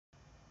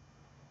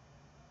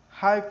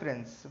Hi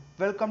friends,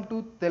 welcome to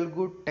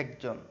Telugu tech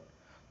zone.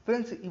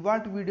 Friends,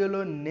 ఇవాటి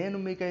వీడియోలో నేను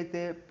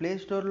మీకైతే ప్లే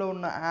స్టోర్లో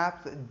ఉన్న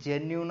యాప్స్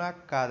జెన్యూనా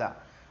కాదా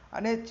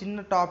అనే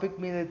చిన్న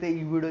టాపిక్ మీద అయితే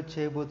ఈ వీడియో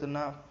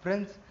చేయబోతున్నా.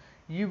 ఫ్రెండ్స్,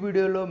 ఈ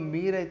వీడియోలో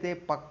మీరైతే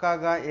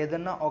పక్కాగా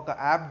ఏదన్నా ఒక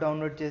యాప్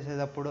డౌన్లోడ్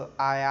చేసేటప్పుడు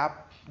ఆ యాప్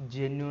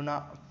జెన్యూనా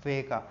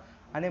ఫేకా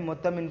అనే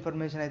మొత్తం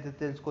ఇన్ఫర్మేషన్ అయితే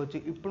తెలుసుకోవచ్చు.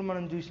 ఇప్పుడు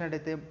మనం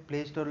చూసినట్టయితే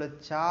ప్లే స్టోర్లో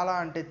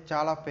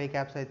చాలా ఫేక్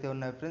యాప్స్ అయితే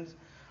ఉన్నాయి ఫ్రెండ్స్.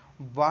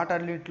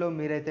 వాటన్నిటిలో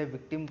మీరైతే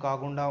విక్టిమ్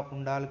కాకుండా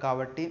ఉండాలి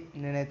కాబట్టి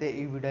నేనైతే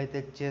ఈ వీడియో అయితే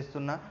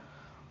చేస్తున్నా.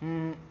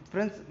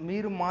 ఫ్రెండ్స్,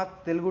 మీరు మా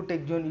తెలుగు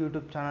టెక్ జోన్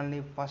యూట్యూబ్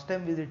ఛానల్ని ఫస్ట్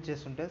టైం విజిట్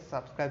చేస్తుంటే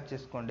సబ్స్క్రైబ్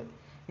చేసుకోండి.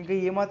 ఇంకా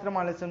ఏమాత్రం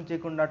ఆలస్యం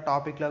చేయకుండా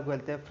టాపిక్లోకి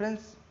వెళ్తే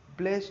ఫ్రెండ్స్,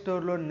 ప్లే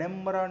స్టోర్లో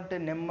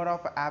నెంబర్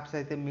ఆఫ్ యాప్స్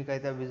అయితే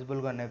మీకైతే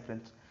విజిబుల్గా ఉన్నాయి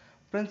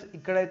ఫ్రెండ్స్,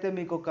 ఇక్కడైతే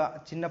మీకు ఒక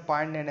చిన్న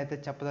పాయింట్ నేనైతే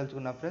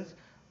చెప్పదలుచుకున్నా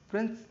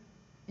ఫ్రెండ్స్,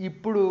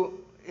 ఇప్పుడు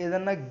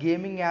ఏదన్నా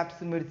గేమింగ్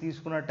యాప్స్ మీరు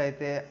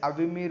తీసుకున్నట్టయితే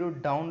అవి మీరు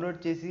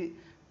డౌన్లోడ్ చేసి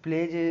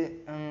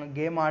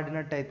గేమ్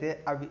ఆడినట్టయితే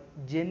అవి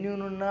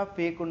జెన్యూన్ ఉన్నా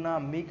ఫేక్ ఉన్నా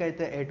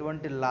మీకైతే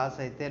ఎటువంటి లాస్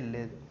అయితే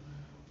లేదు.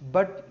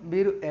 బట్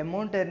మీరు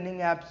అమౌంట్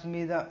ఎర్నింగ్ యాప్స్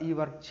మీద ఈ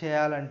వర్క్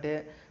చేయాలంటే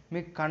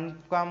మీకు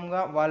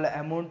కన్ఫామ్గా వాళ్ళ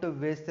అమౌంట్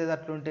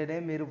వేస్తేటట్లుంటేనే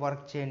మీరు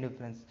వర్క్ చేయండి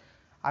ఫ్రెండ్స్.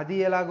 అది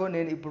ఎలాగో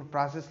నేను ఇప్పుడు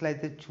ప్రాసెస్లో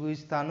అయితే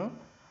చూపిస్తాను.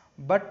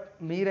 బట్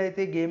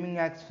మీరైతే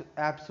గేమింగ్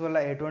యాప్స్ వల్ల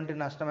ఎటువంటి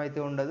నష్టం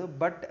అయితే ఉండదు.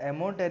 బట్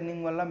అమౌంట్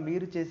ఎర్నింగ్ వల్ల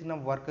మీరు చేసిన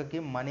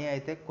వర్క్కి మనీ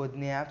అయితే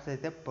కొన్ని యాప్స్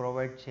అయితే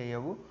ప్రొవైడ్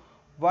చేయవు.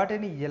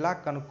 వాటిని ఎలా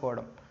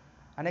కనుక్కోవడం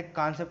అనే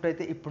కాన్సెప్ట్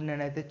అయితే ఇప్పుడు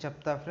నేనైతే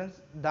చెప్తా ఫ్రెండ్స్.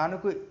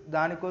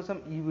 దానికోసం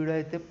ఈ వీడియో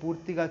అయితే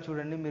పూర్తిగా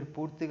చూడండి, మీరు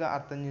పూర్తిగా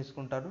అర్థం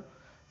చేసుకుంటారు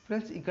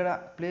ఫ్రెండ్స్. ఇక్కడ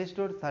ప్లే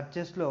స్టోర్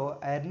సర్చెస్లో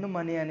ఎర్న్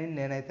మనీ అని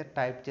నేనైతే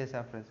టైప్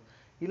చేశాను ఫ్రెండ్స్.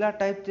 ఇలా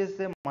టైప్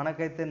చేస్తే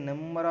మనకైతే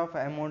number of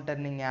amount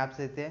earning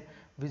apps అయితే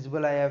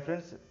విజిబుల్ అయ్యాయి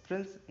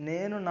ఫ్రెండ్స్.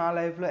 నేను నా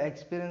లైఫ్లో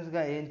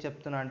ఎక్స్పీరియన్స్గా ఏం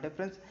చెప్తున్నా అంటే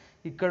ఫ్రెండ్స్,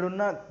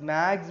 ఇక్కడున్న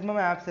మ్యాక్సిమం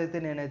యాప్స్ అయితే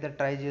నేనైతే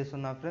ట్రై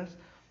చేస్తున్నా ఫ్రెండ్స్.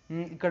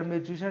 ఇక్కడ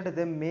మీరు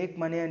చూసినట్టయితే మేక్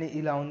మనీ అని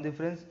ఇలా ఉంది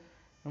ఫ్రెండ్స్.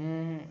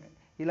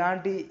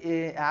 ఇలాంటి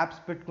యాప్స్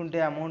పెట్టుకుంటే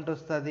అమౌంట్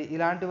వస్తుంది,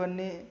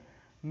 ఇలాంటివన్నీ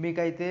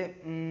మీకైతే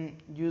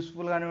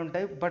యూస్ఫుల్గానే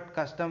ఉంటాయి. బట్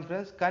కష్టం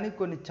ఫ్రెండ్స్. కానీ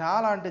కొన్ని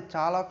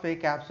చాలా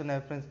ఫేక్ యాప్స్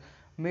ఉన్నాయి ఫ్రెండ్స్.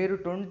 మీరు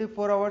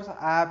 24 hours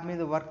ఆ యాప్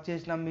మీద వర్క్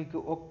చేసినా మీకు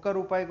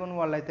 ₹1 కొని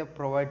వాళ్ళైతే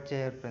ప్రొవైడ్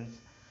చేయరు ఫ్రెండ్స్.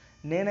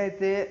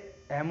 నేనైతే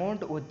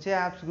అమౌంట్ వచ్చే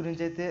యాప్స్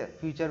గురించి అయితే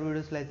ఫ్యూచర్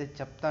వీడియోస్లో అయితే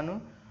చెప్తాను.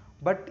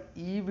 బట్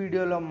ఈ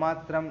వీడియోలో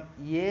మాత్రం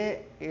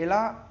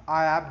ఎలా ఆ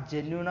యాప్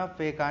జెన్యూనా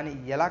ఫేకా అని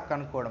ఎలా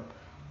కనుక్కోవడం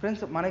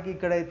ఫ్రెండ్స్. మనకి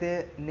ఇక్కడైతే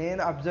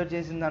నేను అబ్జర్వ్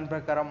చేసిన దాని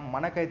ప్రకారం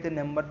మనకైతే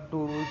నెంబర్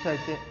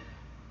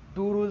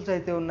 2 రూల్స్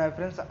అయితే ఉన్నాయి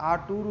ఫ్రెండ్స్. ఆ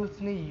 2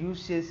 రూల్స్ని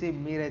యూజ్ చేసి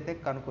మీరైతే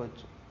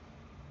కనుక్కోవచ్చు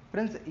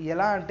ఫ్రెండ్స్.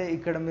 ఎలా అంటే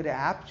ఇక్కడ మీరు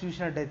యాప్స్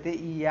చూసినట్టయితే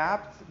ఈ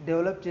యాప్స్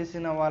డెవలప్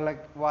చేసిన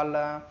వాళ్ళ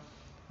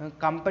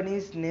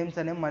కంపెనీస్ నేమ్స్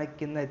అనేవి మనకి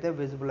కింద అయితే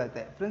విజిబుల్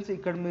అవుతాయి ఫ్రెండ్స్.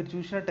 ఇక్కడ మీరు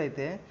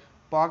చూసినట్టయితే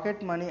పాకెట్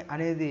మనీ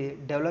అనేది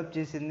డెవలప్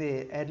చేసింది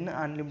ఎర్న్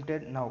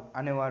అన్లిమిటెడ్ నౌ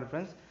అనేవారు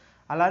ఫ్రెండ్స్.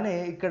 అలానే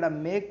ఇక్కడ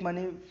మేక్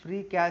మనీ ఫ్రీ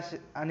క్యాష్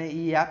అనే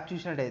ఈ యాప్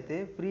చూసినట్టయితే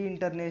free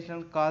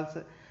international calls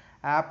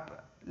app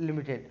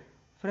limited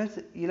friends.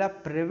 ఇలా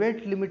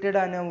ప్రైవేట్ లిమిటెడ్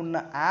అనే ఉన్న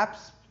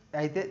యాప్స్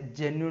అయితే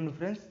జెన్యూన్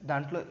ఫ్రెండ్స్.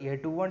 దాంట్లో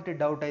ఎటువంటి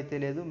డౌట్ అయితే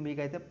లేదు,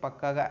 మీకైతే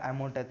పక్కాగా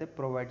అమౌంట్ అయితే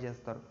ప్రొవైడ్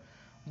చేస్తారు.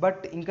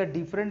 బట్ ఇంకా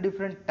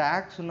డిఫరెంట్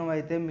ట్యాక్స్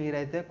ఉన్నవైతే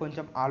మీరైతే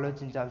కొంచెం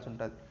ఆలోచించాల్సి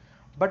ఉంటుంది.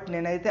 బట్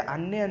నేనైతే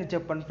అన్నీ అని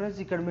చెప్పాను ఫ్రెండ్స్.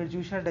 ఇక్కడ మీరు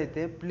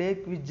చూసినట్టయితే ప్లే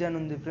క్విజ్ అని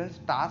ఉంది ఫ్రెండ్స్.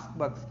 టాస్క్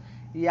బగ్స్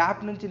ఈ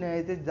యాప్ నుంచి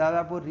నేనైతే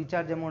దాదాపు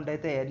రీఛార్జ్ అమౌంట్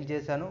అయితే ఎర్న్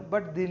చేశాను.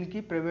 బట్ దీనికి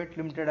ప్రైవేట్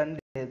లిమిటెడ్ అని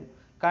లేదు,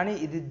 కానీ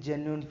ఇది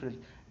జెన్యూన్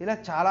ఫ్రెండ్స్. ఇలా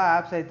చాలా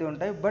యాప్స్ అయితే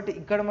ఉంటాయి. బట్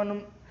ఇక్కడ మనం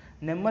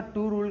నెంబర్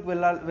 2 రూల్కి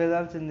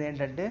వెళ్ళాల్సింది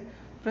ఏంటంటే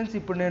ఫ్రెండ్స్,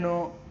 ఇప్పుడు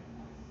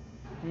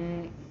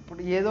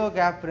ఏదో ఒక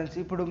యాప్ ఫ్రెండ్స్,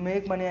 ఇప్పుడు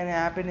మేక్ మనీ అనే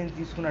యాప్ నేను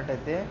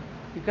తీసుకున్నట్టయితే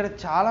ఇక్కడ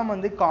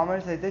చాలామంది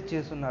కామెంట్స్ అయితే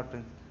చేస్తున్నారు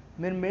ఫ్రెండ్స్.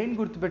 మీరు మెయిన్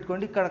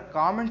గుర్తుపెట్టుకోండి, ఇక్కడ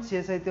కామెంట్స్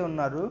చేసి అయితే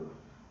ఉన్నారు.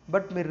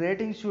 బట్ మీరు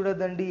రేటింగ్స్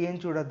చూడొద్దండి, ఏం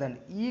చూడొద్దండి.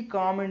 ఈ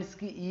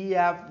కామెంట్స్కి ఈ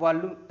యాప్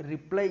వాళ్ళు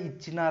రిప్లై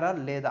ఇచ్చినారా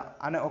లేదా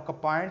అనే ఒక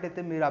పాయింట్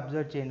అయితే మీరు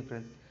అబ్జర్వ్ చేయండి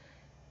ఫ్రెండ్స్.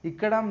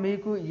 ఇక్కడ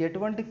మీకు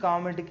ఎటువంటి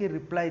కామెంట్కి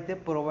రిప్లై అయితే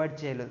ప్రొవైడ్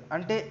చేయలేదు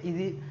అంటే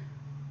ఇది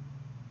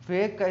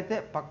ఫేక్ అయితే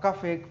పక్కా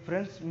ఫేక్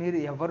ఫ్రెండ్స్. మీరు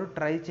ఎవరు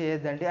ట్రై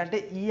చేయొద్దండి. అంటే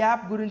ఈ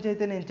యాప్ గురించి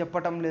అయితే నేను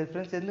చెప్పటం లేదు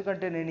ఫ్రెండ్స్,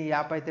 ఎందుకంటే నేను ఈ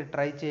యాప్ అయితే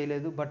ట్రై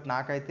చేయలేదు. బట్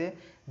నాకైతే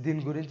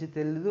దీని గురించి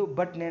తెలియదు.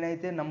 బట్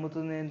నేనైతే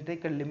నమ్ముతుంది ఏంటంటే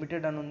ఇక్కడ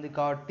లిమిటెడ్ అని ఉంది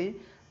కాబట్టి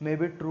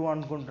మేబీ ట్రూ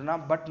అనుకుంటున్నా.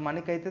 బట్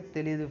మనకైతే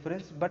తెలియదు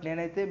ఫ్రెండ్స్. బట్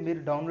నేనైతే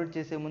మీరు డౌన్లోడ్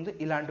చేసే ముందు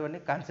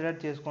ఇలాంటివన్నీ కన్సిడర్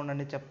చేసుకోండి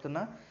అని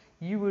చెప్తున్నా.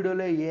 ఈ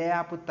వీడియోలో ఏ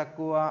యాప్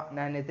తక్కువ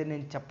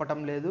నేను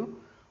చెప్పటం లేదు.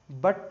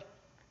 But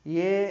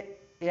A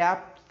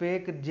app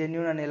fake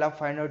genuine అని ఎలా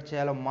ఫైండ్ అవుట్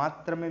చేయాలో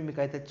మాత్రమే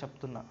మీకైతే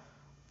చెప్తున్నా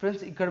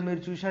ఫ్రెండ్స్. ఇక్కడ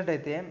మీరు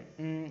చూసినట్టయితే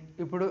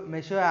ఇప్పుడు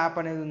మెషో యాప్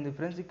అనేది ఉంది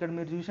ఫ్రెండ్స్. ఇక్కడ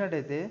మీరు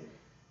చూసినట్టయితే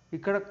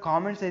ఇక్కడ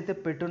కామెంట్స్ అయితే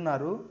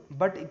పెట్టున్నారు.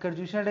 బట్ ఇక్కడ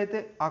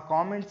చూసినట్టయితే ఆ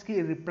కామెంట్స్కి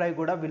రిప్లై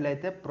కూడా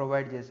వీళ్ళైతే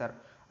ప్రొవైడ్ చేశారు.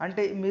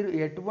 అంటే మీరు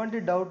ఎటువంటి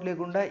డౌట్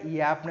లేకుండా ఈ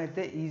యాప్ని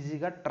అయితే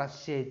ఈజీగా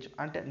ట్రస్ట్ చేయొచ్చు,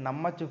 అంటే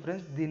నమ్మచ్చు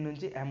ఫ్రెండ్స్. దీని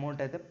నుంచి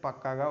అమౌంట్ అయితే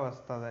పక్కాగా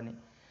వస్తుందని.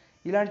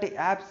 ఇలాంటి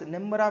యాప్స్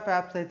నెంబర్ ఆఫ్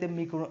యాప్స్ అయితే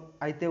మీకు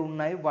అయితే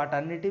ఉన్నాయి.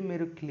 వాటన్నిటి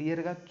మీరు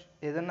క్లియర్గా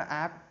ఏదైనా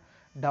యాప్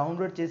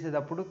డౌన్లోడ్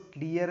చేసేటప్పుడు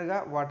క్లియర్గా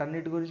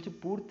వాటన్నిటి గురించి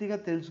పూర్తిగా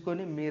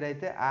తెలుసుకొని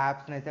మీరైతే ఆ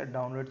యాప్స్ని అయితే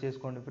డౌన్లోడ్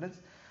చేసుకోండి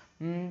ఫ్రెండ్స్.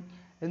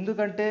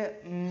 ఎందుకంటే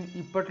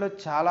ఇప్పట్లో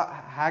చాలా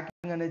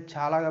హ్యాకింగ్ అనేది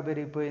చాలాగా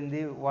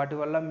పెరిగిపోయింది. వాటి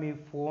వల్ల మీ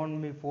ఫోన్,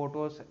 మీ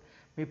ఫొటోస్,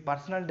 మీ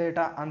పర్సనల్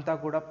డేటా అంతా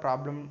కూడా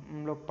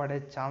ప్రాబ్లంలో పడే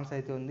ఛాన్స్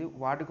అయితే ఉంది.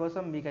 వాటి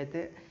కోసం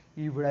మీకైతే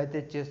ఈ వీడియో అయితే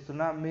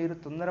చేస్తున్నా. మీరు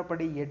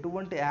తొందరపడి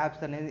ఎటువంటి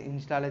యాప్స్ అనేది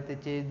ఇన్స్టాల్ అయితే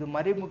చేయొద్దు.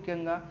 మరీ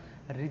ముఖ్యంగా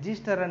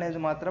రిజిస్టర్ అనేది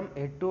మాత్రం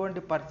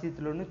ఎటువంటి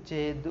పరిస్థితుల్లోనూ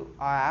చేయొద్దు.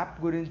 ఆ యాప్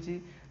గురించి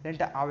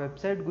లేదంటే ఆ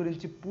వెబ్సైట్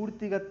గురించి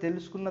పూర్తిగా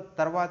తెలుసుకున్న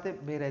తర్వాతే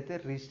మీరైతే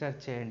రిజిస్టర్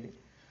చేయండి.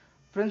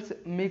 ఫ్రెండ్స్,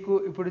 మీకు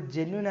ఇప్పుడు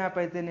జెన్యూన్ యాప్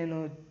అయితే నేను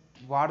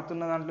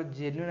వాడుతున్న దాంట్లో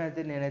జెన్యూన్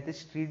అయితే నేనైతే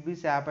స్ట్రీట్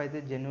బీస్ యాప్ అయితే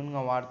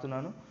జెన్యూన్గా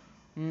వాడుతున్నాను.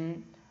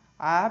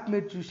 ఆ యాప్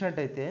మీరు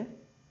చూసినట్టయితే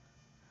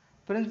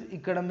ఫ్రెండ్స్,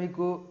 ఇక్కడ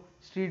మీకు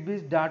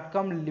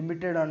streetbees.com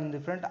లిమిటెడ్ అని ఉంది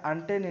ఫ్రెండ్.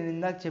 అంటే నేను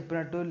ఇందాక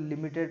చెప్పినట్టు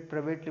లిమిటెడ్,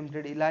 ప్రైవేట్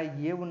లిమిటెడ్ ఇలా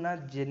ఏ ఉన్నా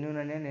జెన్యూన్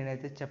అనే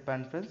నేనైతే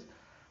చెప్పాను ఫ్రెండ్స్.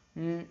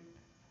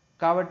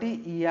 కాబట్టి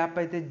ఈ యాప్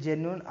అయితే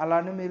జెన్యూన్.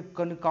 అలానే మీరు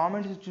కొన్ని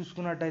కామెంట్స్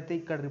చూసుకున్నట్టయితే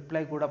ఇక్కడ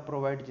రిప్లై కూడా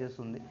ప్రొవైడ్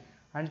చేస్తుంది.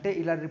 అంటే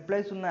ఇలా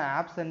రిప్లైస్ ఉన్న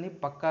యాప్స్ అన్నీ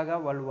పక్కాగా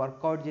వాళ్ళు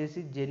వర్కౌట్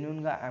చేసి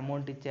జెన్యూన్గా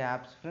అమౌంట్ ఇచ్చే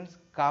యాప్స్ ఫ్రెండ్స్.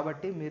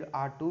 కాబట్టి మీరు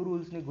ఆ 2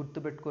 రూల్స్ని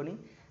గుర్తుపెట్టుకొని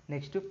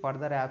నెక్స్ట్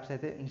ఫర్దర్ యాప్స్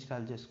అయితే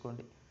ఇన్స్టాల్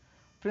చేసుకోండి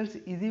ఫ్రెండ్స్.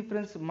 ఇది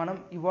ఫ్రెండ్స్ మనం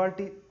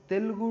ఇవాల్టి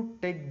తెలుగు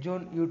టెక్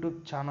జోన్ యూట్యూబ్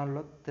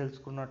ఛానల్లో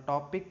తెలుసుకున్న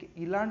టాపిక్.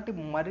 ఇలాంటి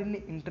మరిన్ని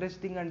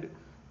ఇంట్రెస్టింగ్ అండ్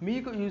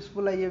మీకు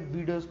యూస్ఫుల్ అయ్యే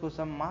వీడియోస్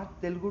కోసం మా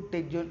తెలుగు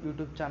టెక్ జోన్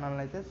యూట్యూబ్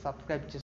ఛానల్ని అయితే సబ్స్క్రైబ్ చేసుకోండి.